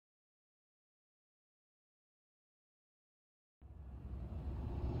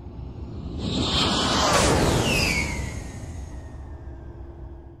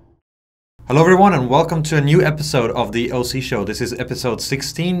Hello everyone and welcome to a new episode of the OC Show. This is episode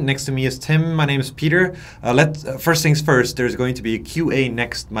 16. Next to me is Tim. My name is Peter. First things first, there's going to be a QA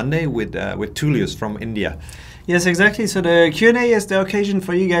next Monday with Tullius from India. Yes, exactly. So the Q&A is the occasion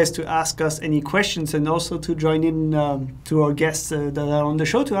for you guys to ask us any questions and also to join in to our guests that are on the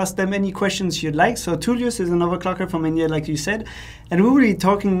show to ask them any questions you'd like. So Tullius is an overclocker from India, like you said, and we will be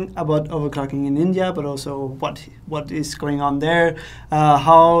talking about overclocking in India, but also what is going on there,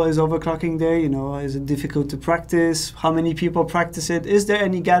 how is overclocking there, you know, is it difficult to practice, how many people practice it, is there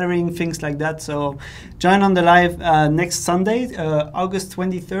any gathering, things like that. So join on the live next Sunday, August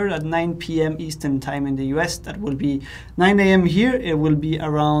 23rd at 9 p.m. Eastern time in the US. That will be 9 a.m. here. It will be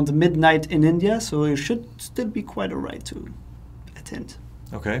around midnight in India, so it should still be quite alright to attend.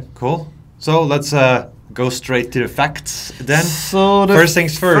 Okay, cool. So let's go straight to the facts then. So first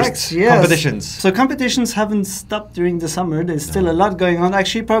things first, facts, yes. Competitions. So competitions haven't stopped during the summer. There's still a lot going on.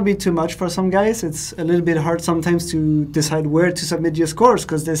 Actually, probably too much for some guys. It's a little bit hard sometimes to decide where to submit your scores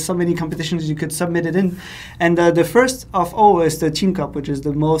because there's so many competitions you could submit it in. And the first of all is the Team Cup, which is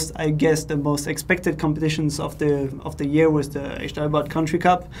the most, I guess, the most expected competitions of the year was the HWBOT Country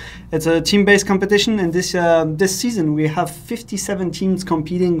Cup. It's a team-based competition, and this season we have 57 teams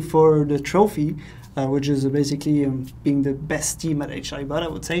competing for the trophy. Which is basically being the best team at HWBOT, I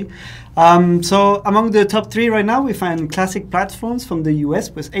would say. So among the top three right now, we find Classic Platforms from the US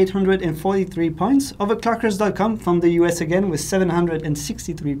with 843 points, Overclockers.com from the US again with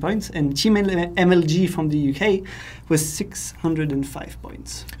 763 points, and Team MLG from the UK with 605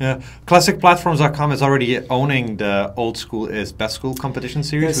 points. Yeah, ClassicPlatforms.com is already owning the Old School is Best School competition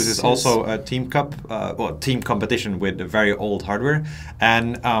series, yes, which is also a team cup, team competition with very old hardware.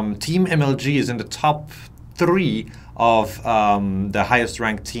 And Team MLG is in the top 3 of the highest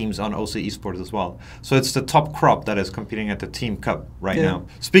ranked teams on OC-Esports as well. So it's the top crop that is competing at the Team Cup right now.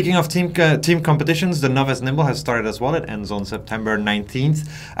 Speaking of team competitions, the Novice Nimble has started as well. It ends on September 19th.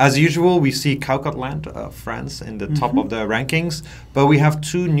 As usual, we see Caucatland, France, in the top of the rankings, but we have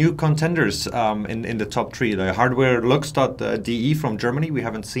 2 new contenders in the top 3. The HardwareLux.de from Germany, we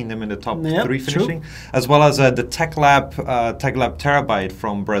haven't seen them in the top 3 finishing, as well as the TechLab Terabyte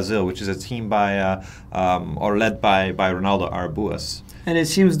from Brazil, which is a team by or led by Ronaldo Arabuas. And it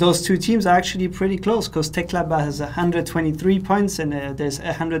seems those 2 teams are actually pretty close because TechLab has 123 points and there's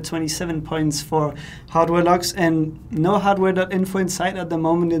 127 points for HardwareLux, and no hardware.info in sight at the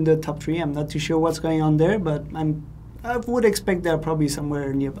moment in the top 3. I'm not too sure what's going on there, but I would expect they're probably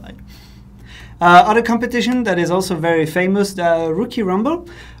somewhere nearby. Other competition that is also very famous, the Rookie Rumble.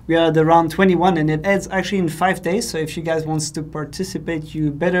 We are at the round 21 and it ends actually in 5 days. So if you guys want to participate, you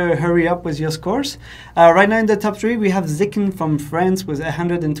better hurry up with your scores. Right now in the top 3, we have Zicken from France with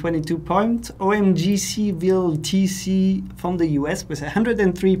 122 points. OMGCville TC from the US with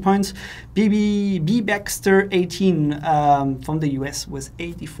 103 points. B Baxter 18 from the US with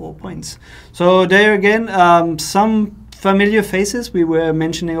 84 points. So there again, some familiar faces. We were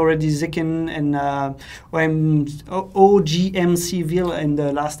mentioning already Zicken and OGMCville in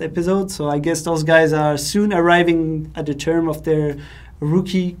the last episode. So I guess those guys are soon arriving at the term of their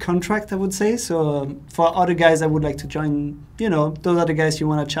rookie contract, I would say. So for other guys that would like to join, you know, those are the guys you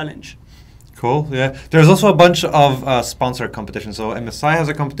want to challenge. Cool, yeah. There's also a bunch of sponsored competitions. So MSI has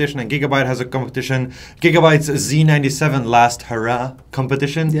a competition and Gigabyte has a competition. Gigabyte's Z97 Last Hurrah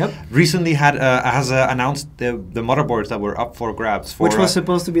competition recently has announced the motherboards that were up for grabs. Which was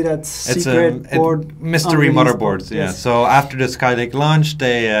supposed to be that secret board. Mystery motherboards, yeah. Yes. So after the Skylake launch,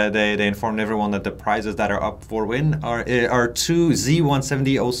 they informed everyone that the prizes that are up for win are 2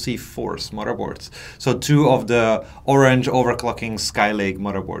 Z170 OC Force motherboards. So 2 of the orange overclocking Skylake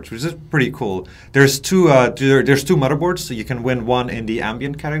motherboards, which is pretty cool. There's two motherboards, so you can win one in the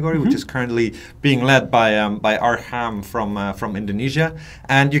ambient category, which is currently being led by Arham from Indonesia,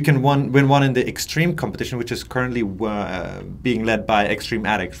 and you can win one in the extreme competition, which is currently being led by Extreme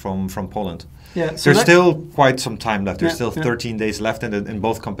Addict from Poland. Yeah, so there's still quite some time left. There's still 13 days left in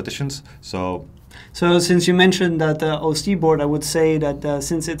both competitions. So since you mentioned that OC board, I would say that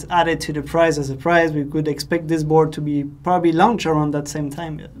since it's added to the prize as a prize, we could expect this board to be probably launched around that same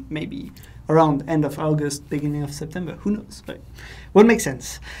time, maybe around end of August, beginning of September. Who knows? But would make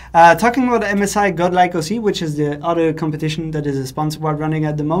sense. Talking about MSI Godlike OC, which is the other competition that is a sponsor board running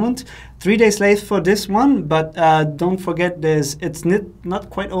at the moment. 3 days late for this one, but don't forget it's not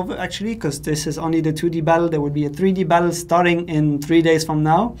quite over actually, because this is only the 2D battle. There will be a 3D battle starting in 3 days from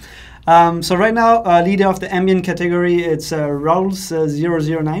now. So right now, leader of the ambient category, it's Rawls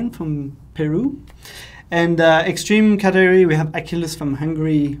 009 from Peru. And extreme category, we have Achilles from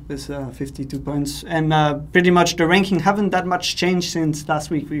Hungary with 52 points. And pretty much the ranking haven't that much changed since last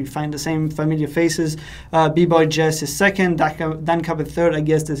week. We find the same familiar faces. B-Boy Jess is second, Dan Cup is third. I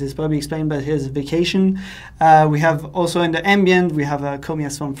guess this is probably explained by his vacation. We have also in the ambient, we have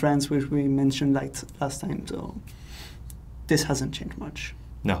Comias from France, which we mentioned like last time. So this hasn't changed much.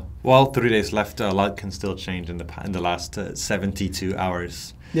 No. Well, 3 days left. A lot can still change in the last 72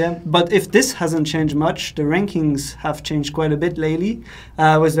 hours. Yeah, but if this hasn't changed much, the rankings have changed quite a bit lately.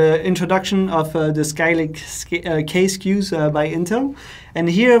 With the introduction of the Skylake K-Skus by Intel. And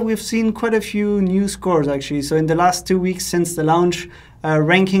here we've seen quite a few new scores actually. So in the last 2 weeks since the launch,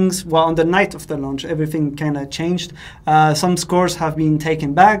 rankings, well, on the night of the launch, everything kind of changed. Some scores have been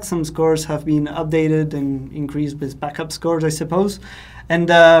taken back, some scores have been updated and increased with backup scores, I suppose. And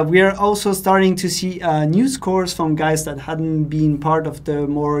we are also starting to see new scores from guys that hadn't been part of the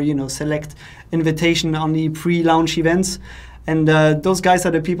more, select invitation-only pre-launch events. And those guys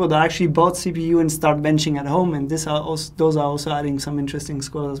are the people that actually bought CPU and start benching at home, and those are also adding some interesting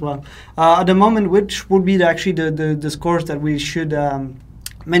scores as well. At the moment, which would be actually the scores that we should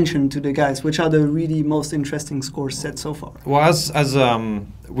mention to the guys? Which are the really most interesting scores set so far? Well, as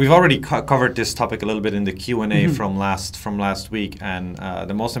we've already covered this topic a little bit in the Q&A from last week, and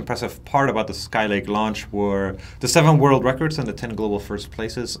the most impressive part about the Skylake launch were the 7 world records and the 10 global first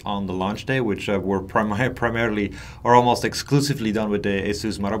places on the launch day, which were primarily or almost exclusively done with the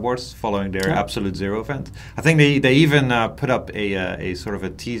ASUS motherboards following their Absolute Zero event. I think they even put up a sort of a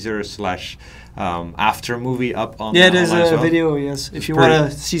teaser slash after movie up on there's a well. video, yes. If you want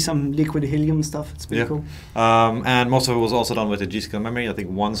to see some liquid helium stuff, it's pretty cool. And most of it was also done with the G-Skill memory. I think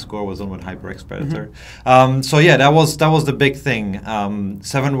one score was done with HyperX Predator. So yeah, that was the big thing.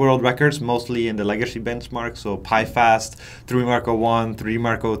 7 world records, mostly in the legacy benchmark. So PiFast, 3 Marco 1, 3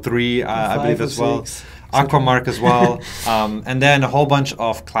 Marco 3, I believe as well. Aquamark as well, and then a whole bunch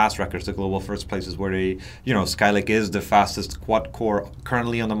of class records, the global first places where they, Skylake is the fastest quad core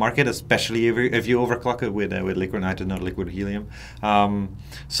currently on the market, especially if you overclock it with liquid nitrogen, not liquid helium.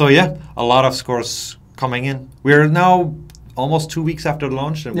 So yeah, a lot of scores coming in. We're now almost 2 weeks after the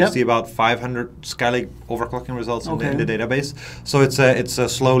launch, and we'll see about 500 Skylake overclocking results in the database. So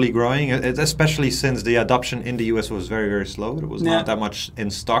it's slowly growing, especially since the adoption in the US was very, very slow. There was not that much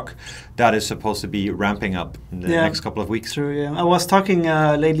in stock. That is supposed to be ramping up in the next couple of weeks. True, yeah. I was talking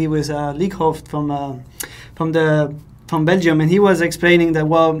lately with Leekhoft from Belgium, and he was explaining that,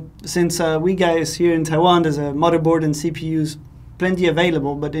 well, since we guys here in Taiwan, there's a motherboard and CPUs plenty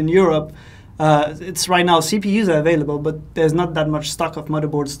available, but in Europe, it's right now CPUs are available, but there's not that much stock of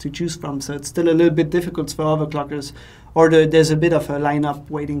motherboards to choose from, so it's still a little bit difficult for overclockers, or there's a bit of a lineup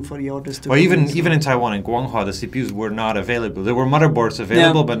waiting for the orders to come in. Even in Taiwan and Guangzhou, the CPUs were not available. There were motherboards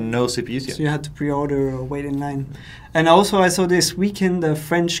available, but no CPUs yet. So you had to pre-order or wait in line. And also I saw this weekend the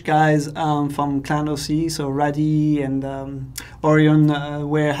French guys from Clan OC, so Radi and Orion,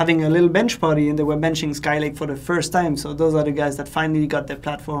 were having a little bench party, and they were benching Skylake for the first time. So those are the guys that finally got their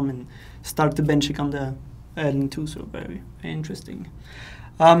platform and start to benching on the L2, so very, very interesting.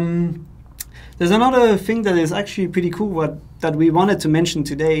 There's another thing that is actually pretty cool that we wanted to mention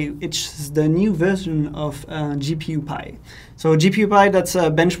today. It's the new version of GPUPi. So GPUPi, that's a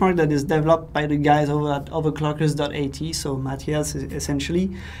benchmark that is developed by the guys over at overclockers.at, so Matthias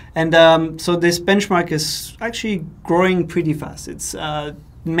essentially. And so this benchmark is actually growing pretty fast. It's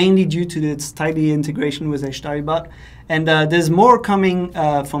mainly due to its tidy integration with HWBOT. And there's more coming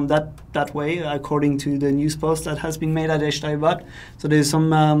from that way, according to the news post that has been made at HWBOT. So there's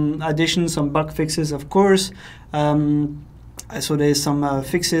some additions, some bug fixes, of course. So there's some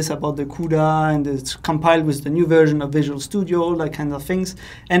fixes about the CUDA, and it's compiled with the new version of Visual Studio, all that kind of things.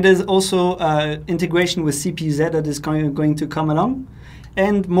 And there's also integration with CPZ that is going to come along,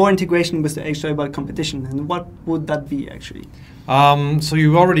 and more integration with the HWBOT competition. And what would that be, actually? So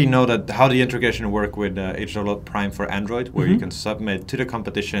you already know how the integration work with HWBOT Prime for Android, where you can submit to the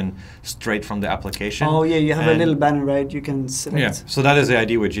competition straight from the application. Oh yeah, you have a little banner, right? You can select. Yeah, so that is the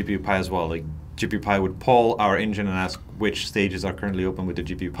idea with GPUPi as well. Like GPUPi would poll our engine and ask which stages are currently open with the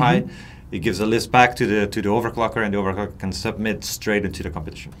GPUPi. It gives a list back to the overclocker, and the overclocker can submit straight into the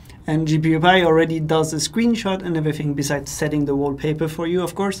competition. And GPUPi already does a screenshot and everything besides setting the wallpaper for you,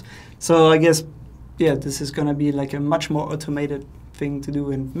 of course. So I guess, yeah, this is going to be like a much more automated thing to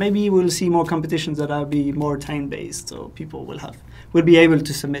do, and maybe we'll see more competitions that will be more time-based, so people will be able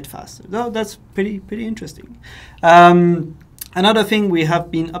to submit faster. So that's pretty interesting. Another thing we have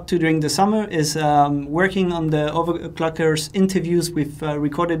been up to during the summer is working on the overclockers interviews we've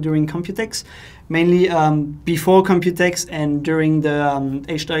recorded during Computex, mainly before Computex and during the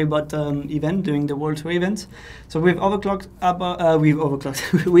HWBOT event, during the World Tour event. So we interviewed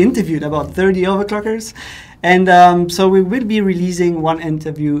about 30 overclockers, and so we will be releasing one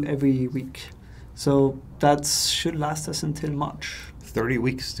interview every week. So that should last us until March. 30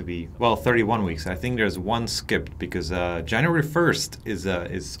 weeks to be, well, 31 weeks. I think there's one skipped because January 1st is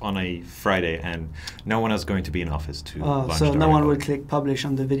on a Friday and no one is going to be in office to launch so the no one article. will click publish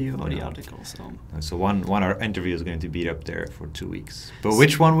on the video or the article. So one our interview is going to be up there for 2 weeks. But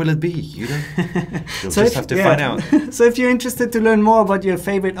which one will it be? You don't. You'll just have to find out. So if you're interested to learn more about your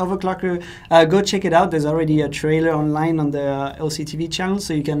favorite overclocker, go check it out. There's already a trailer online on the OC-TV channel,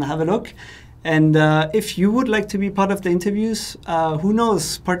 so you can have a look. And if you would like to be part of the interviews, who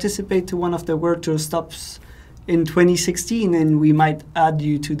knows, participate to one of the World Tour stops in 2016 and we might add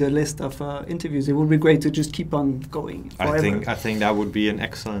you to the list of interviews. It would be great to just keep on going forever. I think that would be an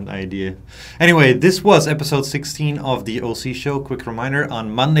excellent idea. Anyway, this was episode 16 of the OC Show. Quick reminder,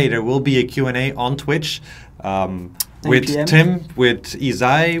 on Monday there will be a Q&A on Twitch. With PM. Tim, with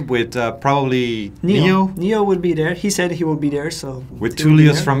Izai, with probably Neo. Neo will be there. He said he will be there. So with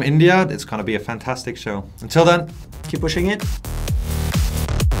Tullius from India. It's going to be a fantastic show. Until then, keep pushing it.